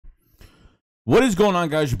What is going on,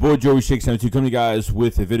 guys? Your boy Joey Shake 72 coming to you guys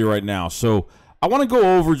with a video right now. So I want to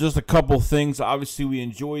go over just a couple things. Obviously, we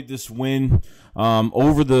enjoyed this win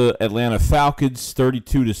over the Atlanta Falcons,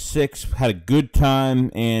 32-6. Had a good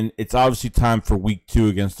time, and it's obviously time for Week 2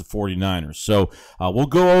 against the 49ers. So we'll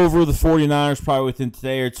go over the 49ers probably within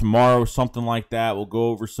today or tomorrow, something like that. We'll go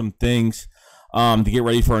over some things to get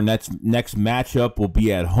ready for our next matchup. We'll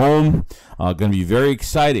be at home. Going to be very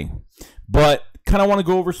exciting. But kind of want to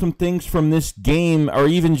go over some things from this game, or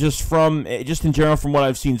even just in general from what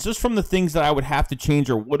I've seen, just from the things that I would have to change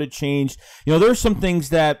or would have changed. You know, there's some things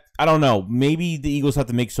that I don't know. Maybe the Eagles have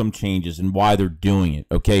to make some changes and why they're doing it.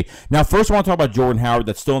 Okay. Now, first I want to talk about Jordan Howard.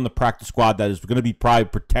 That's still in the practice squad. That is going to be probably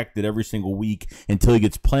protected every single week until he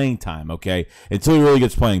gets playing time. Okay, until he really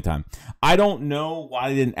gets playing time. I don't know why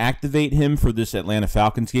they didn't activate him for this Atlanta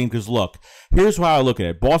Falcons game. Because look, here's how I look at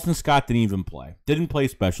it. Boston Scott didn't even play. Didn't play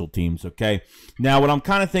special teams. Okay. Now, what I'm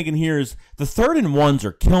kind of thinking here is the 3rd and 1s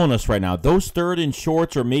are killing us right now. Those 3rd and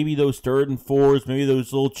shorts, or maybe those 3rd and 4s, maybe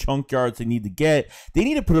those little chunk yards they need to get. They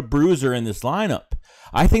need to put a bruiser in this lineup.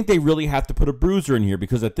 I think they really have to put a bruiser in here,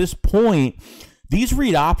 because at this point, these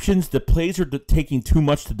read options, the plays are taking too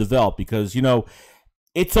much to develop, because, you know,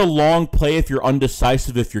 it's a long play if you're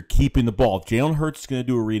undecisive, if you're keeping the ball. If Jalen Hurts is going to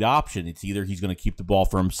do a read option, it's either he's going to keep the ball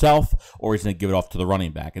for himself or he's going to give it off to the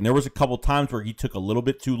running back. And there was a couple times where he took a little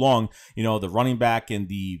bit too long. You know, the running back and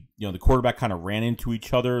the quarterback kind of ran into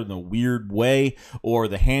each other in a weird way, or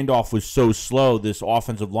the handoff was so slow this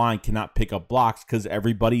offensive line cannot pick up blocks because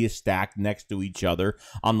everybody is stacked next to each other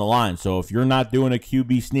on the line. So if you're not doing a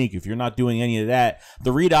QB sneak, if you're not doing any of that,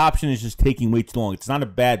 the read option is just taking way too long. It's not a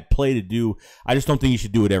bad play to do. I just don't think you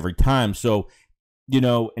should do it every time. So, you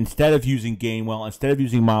know, instead of using Gainwell, instead of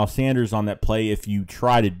using Miles Sanders on that play, if you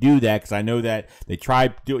try to do that, because I know that they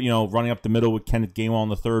tried, running up the middle with Kenneth Gainwell on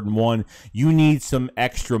the 3rd and 1, you need some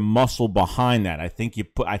extra muscle behind that. I think you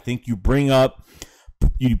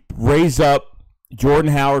raise up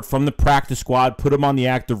Jordan Howard from the practice squad, put him on the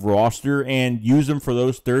active roster, and use him for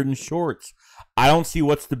those 3rd and shorts. I don't see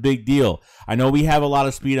what's the big deal. I know we have a lot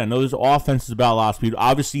of speed. I know this offense is about a lot of speed.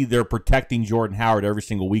 Obviously, they're protecting Jordan Howard every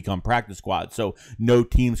single week on practice squad, so no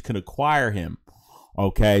teams can acquire him.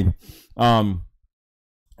 Okay.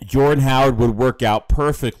 Jordan Howard would work out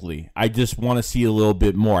perfectly. I just want to see a little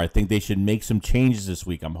bit more. I think they should make some changes this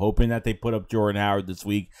week. I'm hoping that they put up Jordan Howard this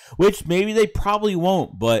week, which maybe they probably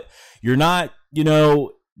won't, but you're not,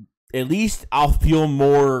 at least I'll feel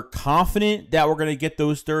more confident that we're going to get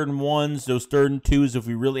those 3rd and 1s, those 3rd and 2s if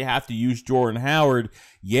we really have to use Jordan Howard.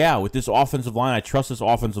 Yeah, with this offensive line, I trust this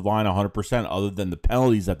offensive line 100%, other than the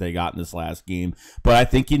penalties that they got in this last game. But I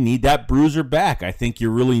think you need that bruiser back. I think you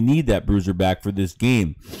really need that bruiser back for this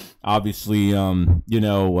game. Obviously,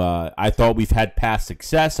 I thought we've had past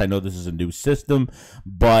success. I know this is a new system,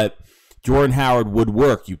 but Jordan Howard would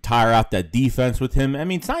work. You tire out that defense with him. I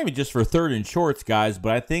mean, it's not even just for 3rd and shorts, guys,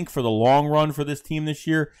 but I think for the long run for this team this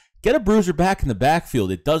year, get a bruiser back in the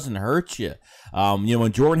backfield. It doesn't hurt you.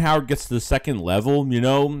 When Jordan Howard gets to the 2nd level,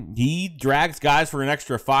 he drags guys for an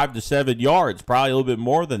extra 5 to 7 yards, probably a little bit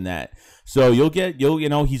more than that. So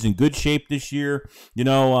he's in good shape this year.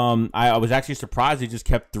 I was actually surprised they just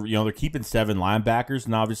kept, they're keeping 7 linebackers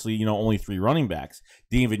and obviously, only 3 running backs.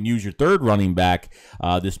 Didn't even use your 3rd running back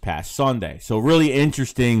this past Sunday. So really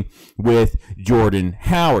interesting with Jordan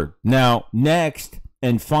Howard. Now, next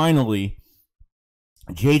and finally,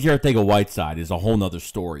 J.J. Arcega-Whiteside is a whole nother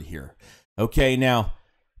story here. Okay, now,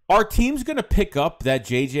 our team's going to pick up that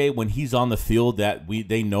J.J. when he's on the field, that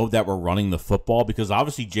they know that we're running the football, because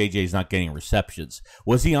obviously J.J.'s not getting receptions.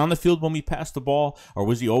 Was he on the field when we passed the ball, or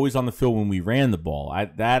was he always on the field when we ran the ball?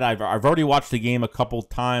 I've already watched the game a couple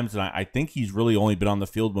times, and I think he's really only been on the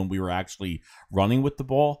field when we were actually running with the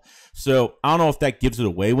ball. So I don't know if that gives it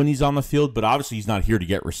away when he's on the field, but obviously he's not here to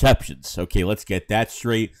get receptions. Okay, let's get that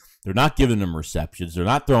straight. They're not giving him receptions. They're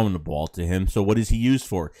not throwing the ball to him. So what is he used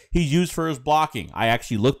for? He's used for his blocking. I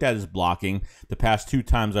actually looked at his blocking the past 2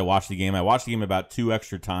 times I watched the game. I watched the game about 2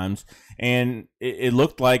 extra times, and it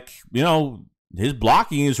looked like, his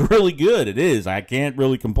blocking is really good. It is. I can't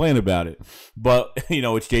really complain about it. But,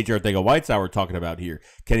 it's J.J. Arcega-Whiteside we're talking about here.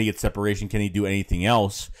 Can he get separation? Can he do anything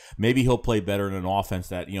else? Maybe he'll play better in an offense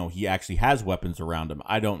that, he actually has weapons around him.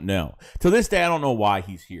 I don't know. To this day, I don't know why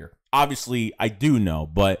he's here. Obviously, I do know,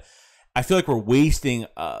 but I feel like we're wasting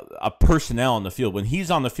a personnel on the field. When he's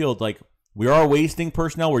on the field, like, we are wasting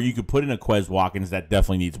personnel where you could put in a Quez Watkins that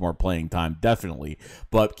definitely needs more playing time, definitely.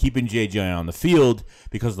 But keeping JJ on the field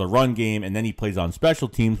because of the run game, and then he plays on special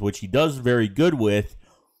teams, which he does very good with,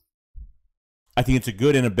 I think it's a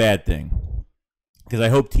good and a bad thing. because I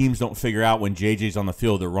hope teams don't figure out when JJ's on the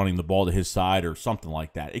field they're running the ball to his side or something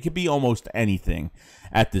like that. It could be almost anything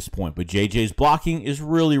at this point. But JJ's blocking is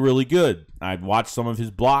really, really good. I've watched some of his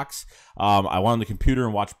blocks. I went on the computer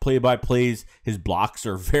and watched play-by-plays. His blocks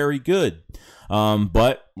are very good.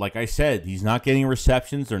 But like I said, he's not getting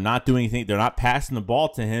receptions. They're not doing anything. They're not passing the ball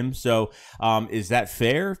to him. So is that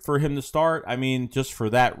fair for him to start? I mean, just for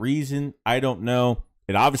that reason, I don't know.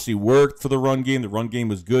 It obviously worked for the run game. The run game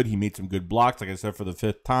was good. He made some good blocks, like I said, for the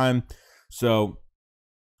 5th time. So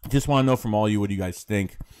just want to know from all you, what do you guys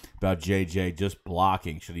think about JJ just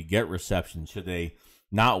blocking? Should he get receptions? Should they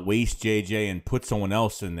not waste JJ and put someone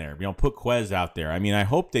else in there? You know, put Quez out there. I mean, I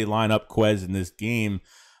hope they line up Quez in this game,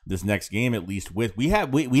 this next game at least. With we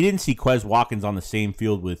didn't see Quez Watkins on the same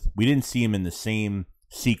field with. We didn't see him in the same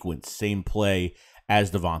sequence, same play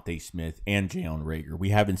as Devontae Smith and Jalen Reagor.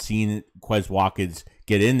 We haven't seen Quez Watkins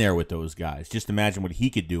get in there with those guys. Just imagine what he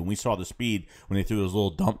could do. And we saw the speed when they threw those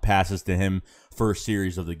little dump passes to him first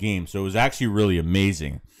series of the game. So it was actually really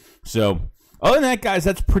amazing. So other than that, guys,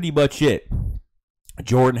 that's pretty much it.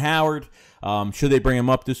 Jordan Howard, should they bring him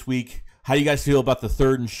up this week? How do you guys feel about the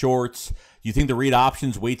 3rd and shorts? Do you think the read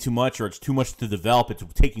option's way too much, or it's too much to develop? It's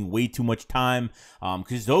taking way too much time,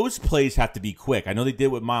 because those plays have to be quick. I know they did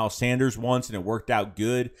with Miles Sanders once, and it worked out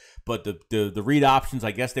good. But the read options,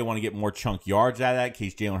 I guess they want to get more chunk yards out of that in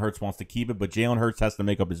case Jalen Hurts wants to keep it. But Jalen Hurts has to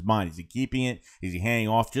make up his mind. Is he keeping it? Is he handing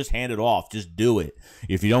off? Just hand it off. Just do it.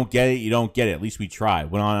 If you don't get it, you don't get it. At least we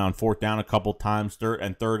tried. Went on 4th down a couple times.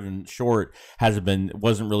 3rd and short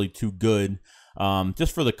wasn't really too good.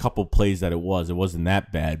 Just for the couple plays that it wasn't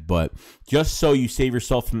that bad. But just so you save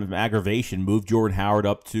yourself from aggravation, move Jordan Howard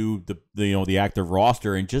up to the active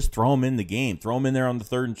roster and just throw him in the game. Throw him in there on the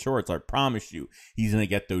 3rd and shorts. I promise you, he's going to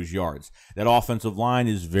get those yards. That offensive line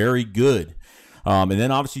is very good. And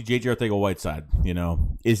then obviously J.J. Arcega-Whiteside.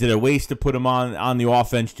 Is it a waste to put him on the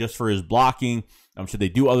offense just for his blocking? Should they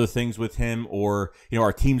do other things with him, or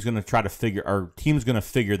our team's going to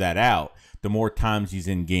figure that out the more times he's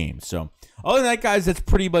in games. So other than that, guys, that's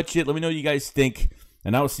pretty much it. Let me know what you guys think,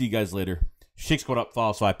 and I will see you guys later. Shake Squad up,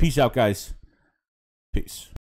 follow, so peace out, guys. Peace.